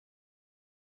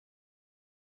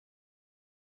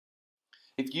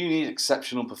If you need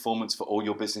exceptional performance for all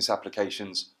your business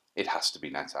applications, it has to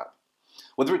be NetApp.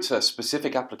 Whether it's a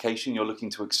specific application you're looking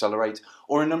to accelerate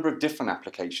or a number of different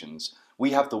applications,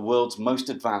 we have the world's most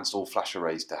advanced all-flash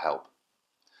arrays to help.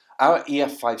 Our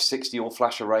EF560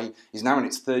 all-flash array is now in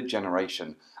its third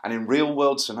generation, and in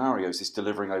real-world scenarios is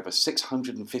delivering over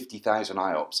 650,000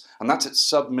 IOPS, and that's at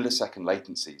sub-millisecond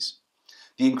latencies.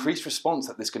 The increased response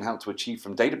that this can help to achieve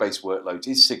from database workloads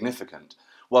is significant,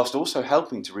 whilst also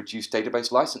helping to reduce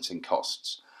database licensing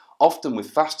costs. Often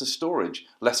with faster storage,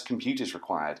 less compute is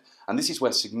required, and this is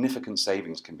where significant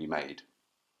savings can be made.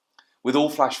 With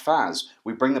all-flash FAS,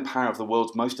 we bring the power of the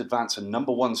world's most advanced and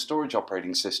 #1 storage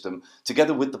operating system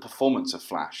together with the performance of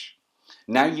flash.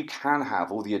 Now you can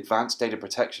have all the advanced data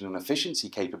protection and efficiency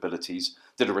capabilities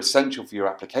that are essential for your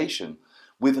application,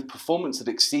 with a performance that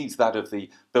exceeds that of the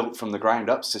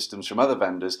built-from-the-ground-up systems from other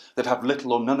vendors that have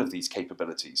little or none of these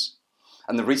capabilities.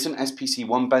 And the recent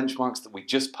SPC1 benchmarks that we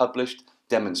just published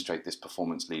demonstrate this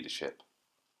performance leadership.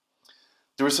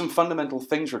 There are some fundamental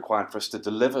things required for us to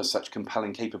deliver such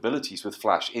compelling capabilities with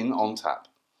Flash in ONTAP.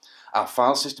 Our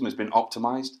file system has been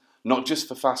optimized, not just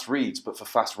for fast reads, but for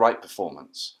fast write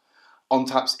performance.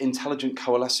 ONTAP's intelligent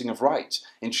coalescing of writes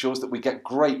ensures that we get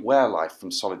great wear life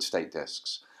from solid-state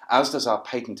disks, as does our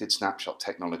patented snapshot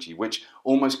technology, which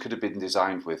almost could have been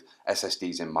designed with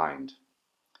SSDs in mind.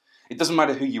 It doesn't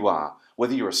matter who you are,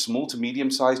 whether you're a small to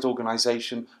medium-sized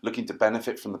organization looking to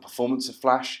benefit from the performance of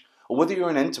Flash, or whether you're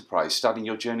an enterprise starting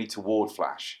your journey toward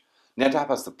Flash, NetApp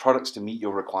has the products to meet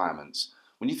your requirements.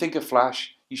 When you think of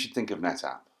Flash, you should think of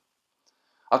NetApp.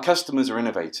 Our customers are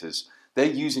innovators. They're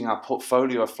using our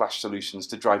portfolio of Flash solutions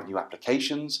to drive new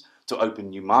applications, to open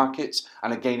new markets,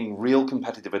 and are gaining real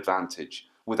competitive advantage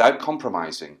without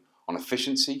compromising on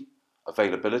efficiency,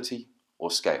 availability, or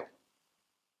scale.